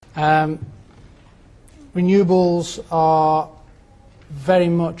Renewables are very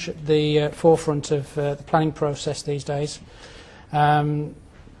much at the forefront of the planning process these days.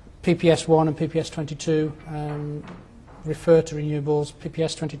 PPS 1 and PPS 22 refer to renewables.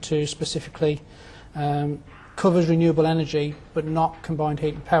 PPS 22 specifically covers renewable energy but not combined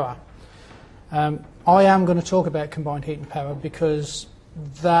heat and power. I am going to talk about combined heat and power because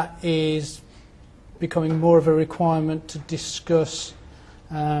that is becoming more of a requirement to discuss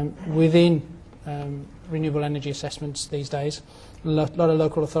within renewable energy assessments these days. A lot of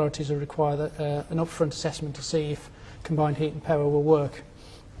local authorities will require that, an upfront assessment to see if combined heat and power will work.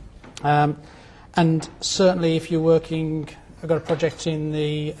 And certainly if you're working, I've got a project in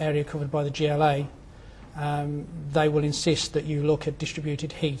the area covered by the GLA, they will insist that you look at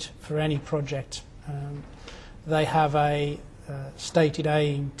distributed heat for any project. They have a stated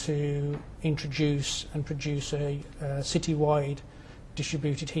aim to introduce and produce a city-wide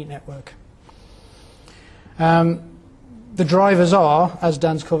distributed heat network. The drivers are, as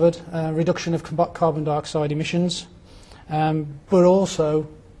Dan's covered, reduction of carbon dioxide emissions, but also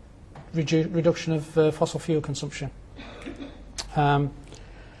reduction of fossil fuel consumption.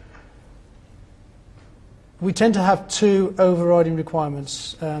 We tend to have two overriding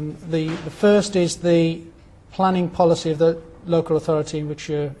requirements. The first is the planning policy of the local authority in which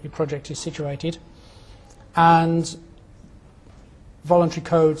your project is situated, and voluntary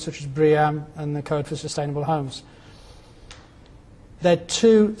codes such as BREEAM and the Code for Sustainable Homes. They're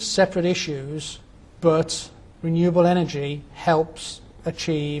two separate issues, but renewable energy helps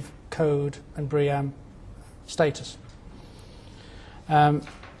achieve code and BREEAM status. The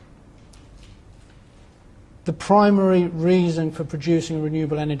primary reason for producing a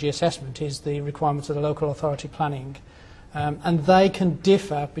renewable energy assessment is the requirements of the local authority planning, and they can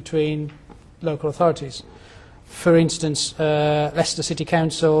differ between local authorities. For instance, Leicester City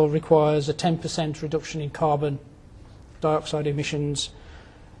Council requires a 10% reduction in carbon dioxide emissions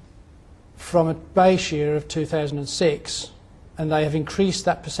from a base year of 2006, and they have increased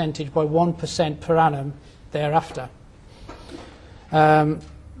that percentage by 1% per annum thereafter.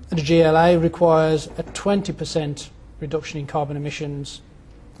 The GLA requires a 20% reduction in carbon emissions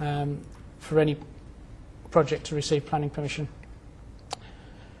for any project to receive planning permission.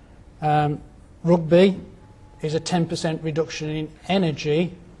 Rugby is a 10% reduction in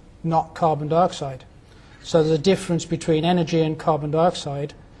energy, not carbon dioxide. So there's a difference between energy and carbon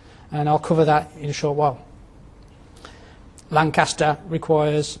dioxide, and I'll cover that in a short while. Lancaster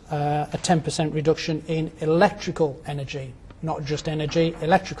requires a 10% reduction in electrical energy, not just energy,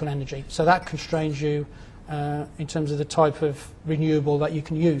 electrical energy. So that constrains you in terms of the type of renewable that you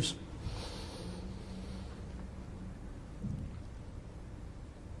can use.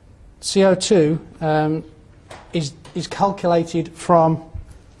 CO2 is calculated from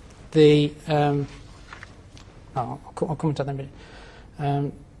the I'll comment on that in a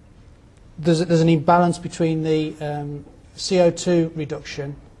minute. There's an imbalance between the CO2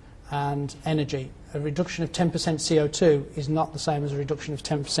 reduction and energy. A reduction of 10% CO2 is not the same as a reduction of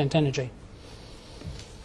 10% energy.